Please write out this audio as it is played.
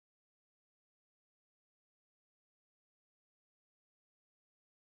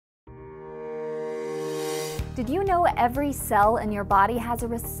Did you know every cell in your body has a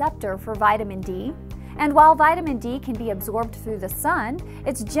receptor for vitamin D? And while vitamin D can be absorbed through the sun,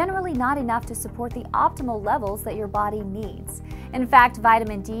 it's generally not enough to support the optimal levels that your body needs. In fact,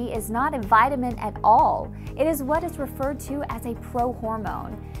 vitamin D is not a vitamin at all. It is what is referred to as a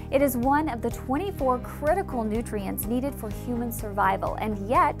pro-hormone. It is one of the 24 critical nutrients needed for human survival, and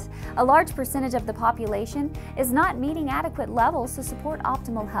yet, a large percentage of the population is not meeting adequate levels to support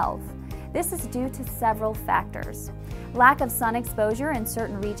optimal health. This is due to several factors. Lack of sun exposure in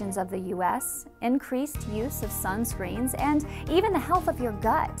certain regions of the U.S., increased use of sunscreens, and even the health of your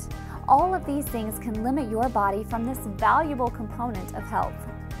gut. All of these things can limit your body from this valuable component of health.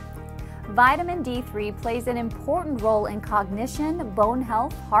 Vitamin D3 plays an important role in cognition, bone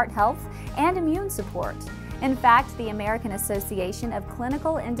health, heart health, and immune support. In fact, the American Association of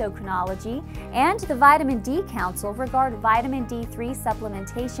Clinical Endocrinology and the Vitamin D Council regard vitamin D3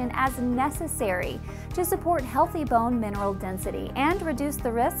 supplementation as necessary to support healthy bone mineral density and reduce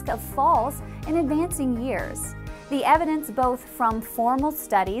the risk of falls in advancing years. The evidence, both from formal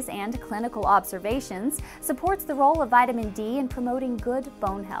studies and clinical observations, supports the role of vitamin D in promoting good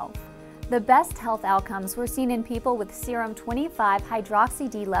bone health. The best health outcomes were seen in people with serum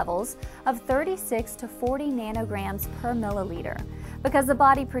 25-hydroxy-D levels of 36 to 40 nanograms per milliliter. Because the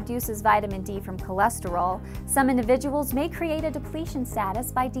body produces vitamin D from cholesterol, some individuals may create a depletion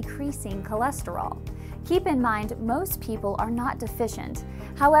status by decreasing cholesterol. Keep in mind, most people are not deficient.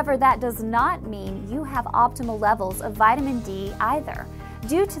 However, that does not mean you have optimal levels of vitamin D either.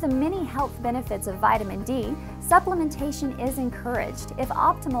 Due to the many health benefits of vitamin D, supplementation is encouraged if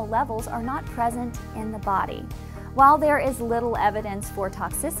optimal levels are not present in the body. While there is little evidence for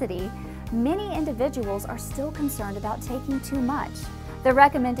toxicity, many individuals are still concerned about taking too much. The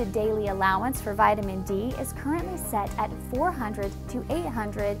recommended daily allowance for vitamin D is currently set at 400 to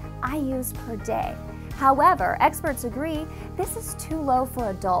 800 IUs per day. However, experts agree this is too low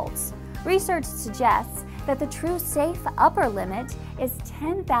for adults. Research suggests that the true safe upper limit is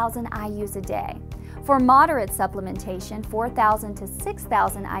 10,000 IUs a day. For moderate supplementation, 4,000 to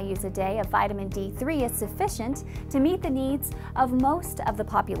 6,000 IUs a day of vitamin D3 is sufficient to meet the needs of most of the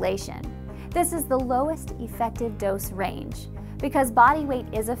population. This is the lowest effective dose range. Because body weight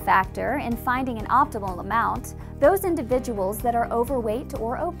is a factor in finding an optimal amount, those individuals that are overweight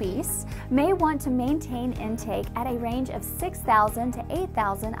or obese may want to maintain intake at a range of 6,000 to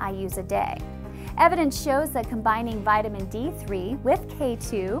 8,000 IUs a day. Evidence shows that combining vitamin D3 with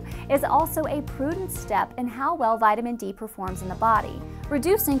K2 is also a prudent step in how well vitamin D performs in the body,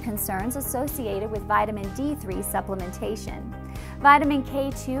 reducing concerns associated with vitamin D3 supplementation. Vitamin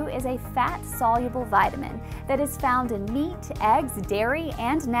K2 is a fat-soluble vitamin that is found in meat, eggs, dairy,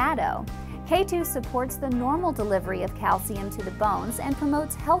 and natto. K2 supports the normal delivery of calcium to the bones and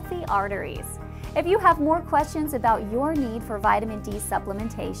promotes healthy arteries. If you have more questions about your need for vitamin D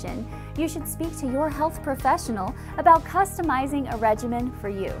supplementation, you should speak to your health professional about customizing a regimen for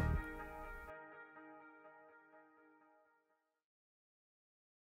you.